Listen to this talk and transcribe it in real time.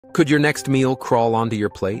Could your next meal crawl onto your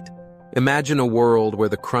plate? Imagine a world where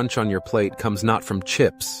the crunch on your plate comes not from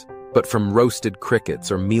chips, but from roasted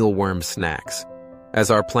crickets or mealworm snacks.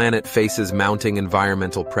 As our planet faces mounting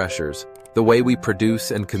environmental pressures, the way we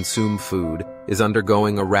produce and consume food is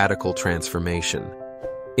undergoing a radical transformation.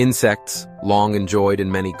 Insects, long enjoyed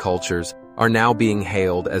in many cultures, are now being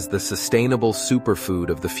hailed as the sustainable superfood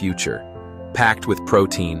of the future. Packed with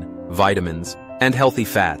protein, vitamins, and healthy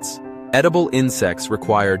fats, edible insects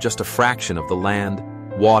require just a fraction of the land,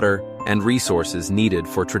 water, and resources needed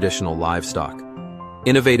for traditional livestock.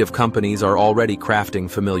 Innovative companies are already crafting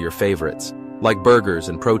familiar favorites, like burgers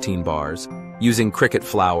and protein bars, using cricket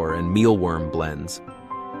flour and mealworm blends.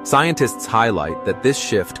 Scientists highlight that this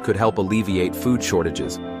shift could help alleviate food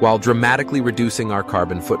shortages while dramatically reducing our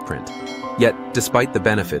carbon footprint. Yet, despite the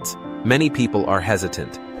benefits, many people are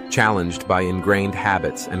hesitant, challenged by ingrained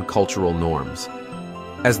habits and cultural norms.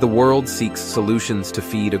 As the world seeks solutions to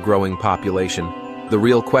feed a growing population, the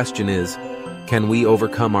real question is, can we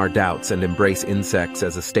overcome our doubts and embrace insects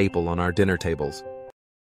as a staple on our dinner tables?